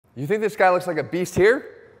You think this guy looks like a beast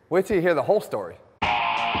here? Wait till you hear the whole story.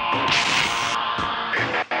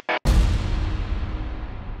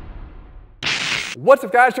 What's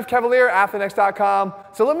up guys, Jeff Cavalier, ATHLEAN-X.com.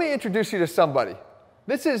 So let me introduce you to somebody.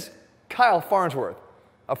 This is Kyle Farnsworth,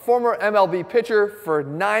 a former MLB pitcher for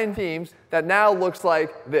 9 teams that now looks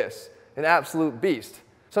like this, an absolute beast.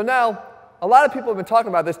 So now, a lot of people have been talking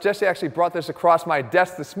about this. Jesse actually brought this across my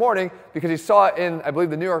desk this morning because he saw it in, I believe,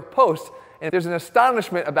 the New York Post. And there's an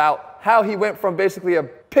astonishment about how he went from basically a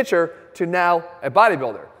pitcher to now a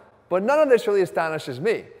bodybuilder. But none of this really astonishes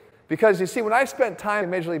me. Because you see, when I spent time in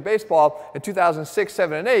Major League Baseball in 2006,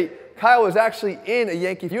 7, and 8, Kyle was actually in a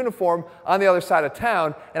Yankee uniform on the other side of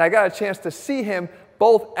town, and I got a chance to see him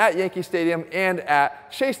both at Yankee Stadium and at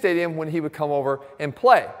Shea Stadium when he would come over and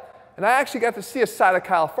play. And I actually got to see a side of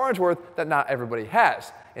Kyle Farnsworth that not everybody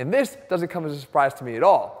has. And this doesn't come as a surprise to me at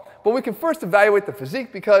all. But we can first evaluate the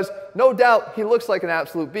physique because no doubt he looks like an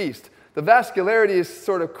absolute beast. The vascularity is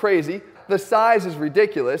sort of crazy. The size is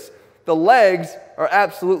ridiculous. The legs are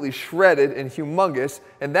absolutely shredded and humongous.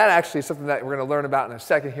 And that actually is something that we're going to learn about in a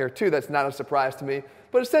second here too. That's not a surprise to me.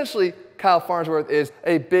 But essentially, Kyle Farnsworth is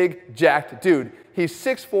a big, jacked dude. He's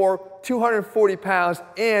 6'4", 240 pounds,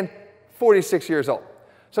 and 46 years old.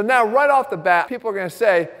 So now right off the bat, people are going to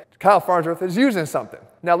say, Kyle Farnsworth is using something.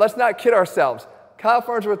 Now let's not kid ourselves. Kyle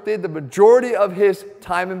Farnsworth did the majority of his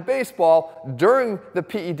time in baseball during the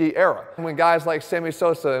PED era, when guys like Sammy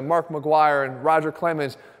Sosa and Mark McGwire and Roger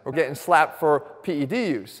Clemens were getting slapped for PED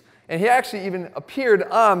use. And he actually even appeared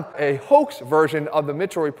on a hoax version of the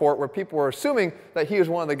Mitchell Report where people were assuming that he was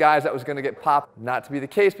one of the guys that was going to get popped. Not to be the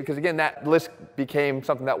case because, again, that list became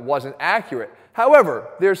something that wasn't accurate. However,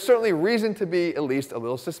 there's certainly reason to be at least a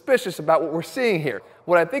little suspicious about what we're seeing here.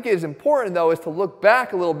 What I think is important, though, is to look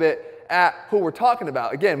back a little bit at who we're talking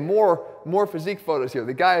about. Again, more physique photos here.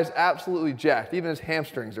 The guy is absolutely jacked. Even his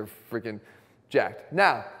hamstrings are freaking jacked.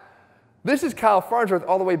 Now, this is Kyle Farnsworth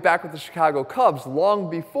all the way back with the Chicago Cubs, long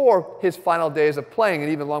before his final days of playing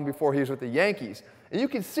and even long before he was with the Yankees. And you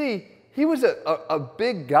can see he was a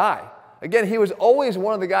big guy. Again, he was always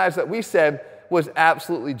one of the guys that we said was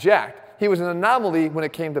absolutely jacked. He was an anomaly when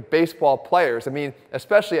it came to baseball players. I mean,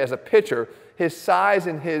 especially as a pitcher, his size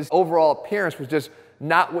and his overall appearance was just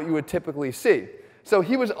not what you would typically see. So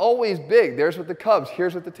he was always big. There's with the Cubs,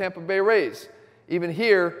 here's with the Tampa Bay Rays, even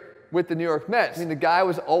here with the New York Mets. I mean, the guy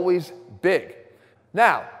was always big.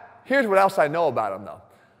 Now, here's what else I know about him though.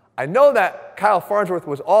 I know that Kyle Farnsworth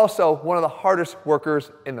was also one of the hardest workers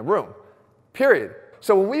in the room, period.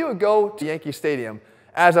 So when we would go to Yankee Stadium,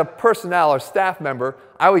 as a personnel or staff member,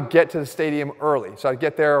 I would get to the stadium early. So I'd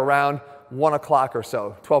get there around 1 o'clock or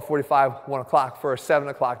so, 12:45, 1 o'clock for a 7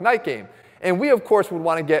 o'clock night game. And we, of course, would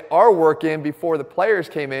want to get our work in before the players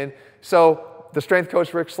came in. So the strength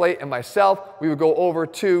coach, Rick Slate, and myself, we would go over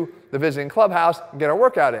to the visiting clubhouse and get our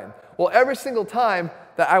workout in. Well, every single time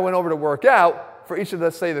that I went over to work out, for each of,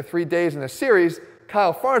 let's say, the 3 days in the series,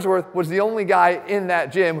 Kyle Farnsworth was the only guy in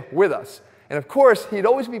that gym with us. And of course, he'd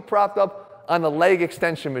always be propped up on the leg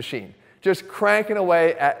extension machine, just cranking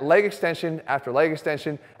away at leg extension after leg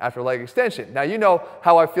extension after leg extension. Now, you know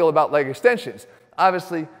how I feel about leg extensions.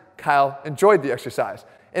 Obviously, Kyle enjoyed the exercise.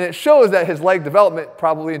 And it shows that his leg development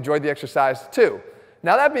probably enjoyed the exercise too.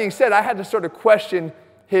 Now that being said, I had to sort of question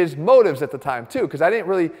his motives at the time too, because I didn't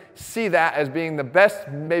really see that as being the best,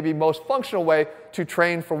 maybe most functional way to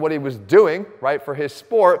train for what he was doing, right, for his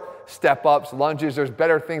sport, step-ups, lunges, there's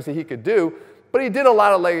better things that he could do, but he did a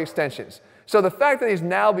lot of leg extensions. So the fact that he's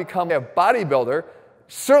now become a bodybuilder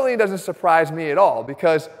certainly doesn't surprise me at all,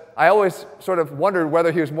 because I always sort of wondered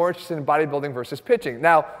whether he was more interested in bodybuilding versus pitching.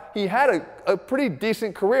 Now, he had a pretty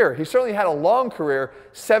decent career. He certainly had a long career,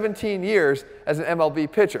 17 years as an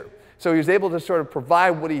MLB pitcher. So he was able to sort of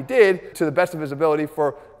provide what he did to the best of his ability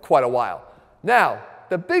for quite a while. Now,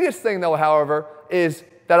 the biggest thing though, however, is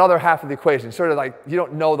that other half of the equation, sort of like you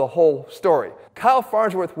don't know the whole story. Kyle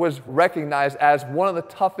Farnsworth was recognized as one of the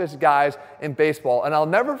toughest guys in baseball. And I'll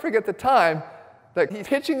never forget the time that he's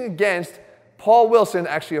pitching against Paul Wilson,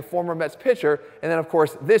 actually a former Mets pitcher, and then of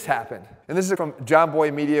course this happened. And this is from John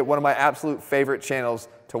Boy Media, one of my absolute favorite channels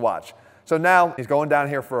to watch. So now he's going down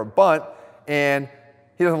here for a bunt, and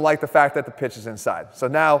he doesn't like the fact that the pitch is inside. So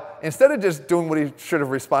now, instead of just doing what he should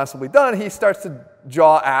have responsibly done, he starts to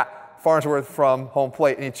jaw at Farnsworth from home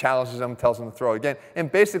plate, and he challenges him, tells him to throw again.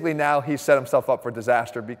 And basically now he's set himself up for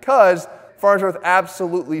disaster because Farnsworth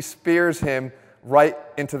absolutely spears him right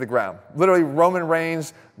into the ground. Literally Roman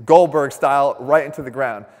Reigns, Goldberg style, right into the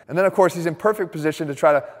ground. And then of course he's in perfect position to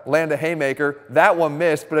try to land a haymaker. That one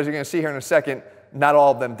missed, but as you're going to see here in a second, not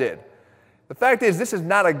all of them did. The fact is, this is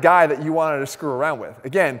not a guy that you wanted to screw around with.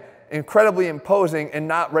 Again, incredibly imposing and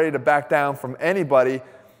not ready to back down from anybody.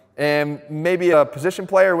 And maybe a position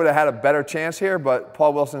player would have had a better chance here, but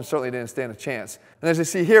Paul Wilson certainly didn't stand a chance. And as you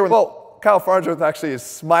see here, well, Kyle Farnsworth actually is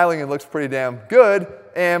smiling and looks pretty damn good,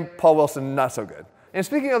 and Paul Wilson not so good. And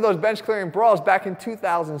speaking of those bench clearing brawls, back in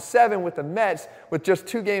 2007 with the Mets, with just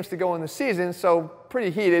 2 games to go in the season, so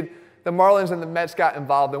pretty heated, the Marlins and the Mets got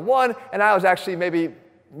involved in one, and I was actually maybe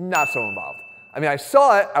not so involved. I mean, I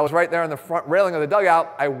saw it, I was right there on the front railing of the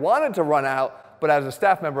dugout, I wanted to run out, but as a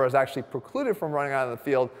staff member, I was actually precluded from running out of the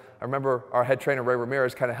field. I remember our head trainer, Ray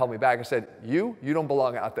Ramirez, kind of held me back and said, you don't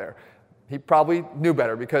belong out there. He probably knew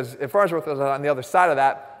better, because if Farnsworth was on the other side of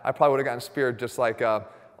that, I probably would have gotten speared just like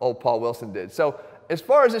old Paul Wilson did. So as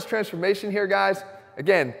far as this transformation here, guys,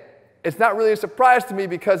 again, it's not really a surprise to me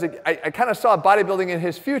because I kind of saw bodybuilding in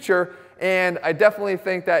his future, and I definitely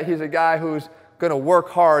think that he's a guy who's going to work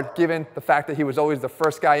hard given the fact that he was always the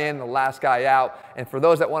first guy in, the last guy out. And for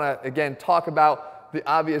those that want to, again, talk about the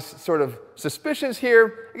obvious sort of suspicions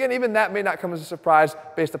here, again, even that may not come as a surprise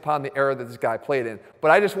based upon the era that this guy played in. But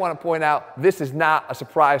I just want to point out this is not a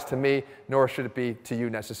surprise to me, nor should it be to you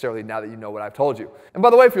necessarily now that you know what I've told you. And by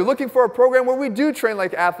the way, if you're looking for a program where we do train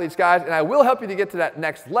like athletes, guys, and I will help you to get to that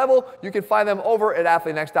next level, you can find them over at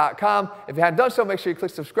ATHLEAN-X.com. If you haven't done so, make sure you click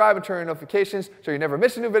subscribe and turn on notifications so you never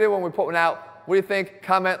miss a new video when we put one out. What do you think?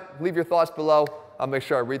 Comment, leave your thoughts below. I'll make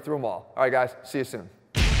sure I read through them all. All right, guys, see you soon.